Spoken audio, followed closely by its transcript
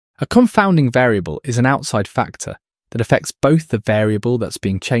A confounding variable is an outside factor that affects both the variable that's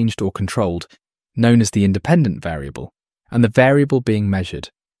being changed or controlled, known as the independent variable, and the variable being measured,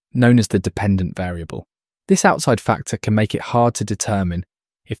 known as the dependent variable. This outside factor can make it hard to determine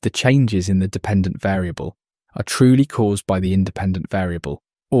if the changes in the dependent variable are truly caused by the independent variable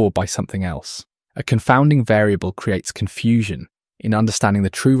or by something else. A confounding variable creates confusion in understanding the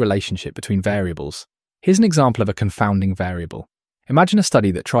true relationship between variables. Here's an example of a confounding variable. Imagine a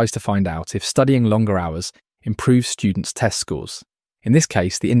study that tries to find out if studying longer hours improves students' test scores. In this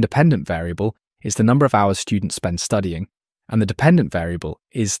case, the independent variable is the number of hours students spend studying, and the dependent variable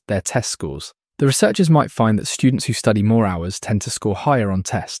is their test scores. The researchers might find that students who study more hours tend to score higher on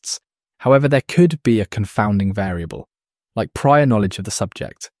tests. However, there could be a confounding variable, like prior knowledge of the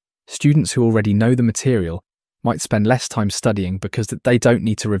subject. Students who already know the material might spend less time studying because they don't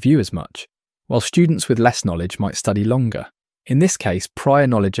need to review as much, while students with less knowledge might study longer. In this case, prior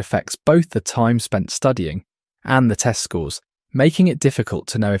knowledge affects both the time spent studying and the test scores, making it difficult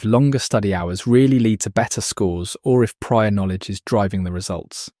to know if longer study hours really lead to better scores or if prior knowledge is driving the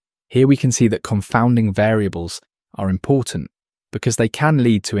results. Here we can see that confounding variables are important because they can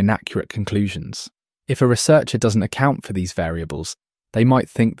lead to inaccurate conclusions. If a researcher doesn't account for these variables, they might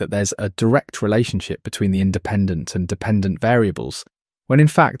think that there's a direct relationship between the independent and dependent variables, when in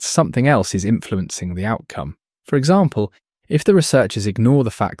fact something else is influencing the outcome. For example, if the researchers ignore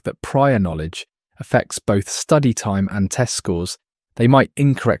the fact that prior knowledge affects both study time and test scores, they might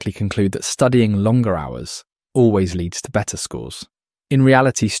incorrectly conclude that studying longer hours always leads to better scores. In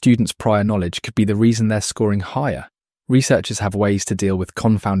reality, students' prior knowledge could be the reason they're scoring higher. Researchers have ways to deal with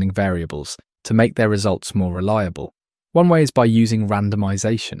confounding variables to make their results more reliable. One way is by using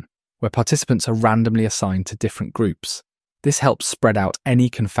randomization, where participants are randomly assigned to different groups. This helps spread out any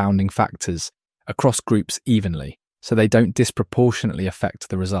confounding factors across groups evenly, so they don't disproportionately affect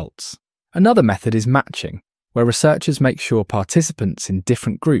the results. Another method is matching, where researchers make sure participants in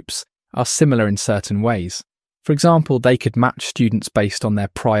different groups are similar in certain ways. For example, they could match students based on their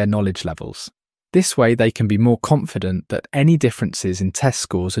prior knowledge levels. This way, they can be more confident that any differences in test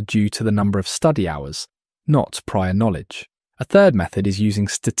scores are due to the number of study hours, not prior knowledge. A third method is using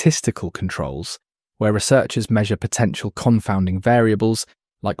statistical controls, where researchers measure potential confounding variables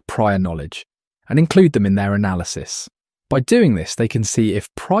like prior knowledge and include them in their analysis. By doing this, they can see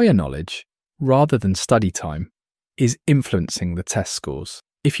if prior knowledge, rather than study time, is influencing the test scores.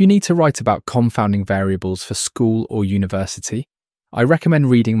 If you need to write about confounding variables for school or university, I recommend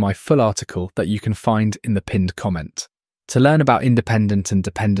reading my full article that you can find in the pinned comment. To learn about independent and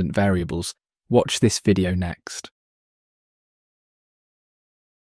dependent variables, watch this video next.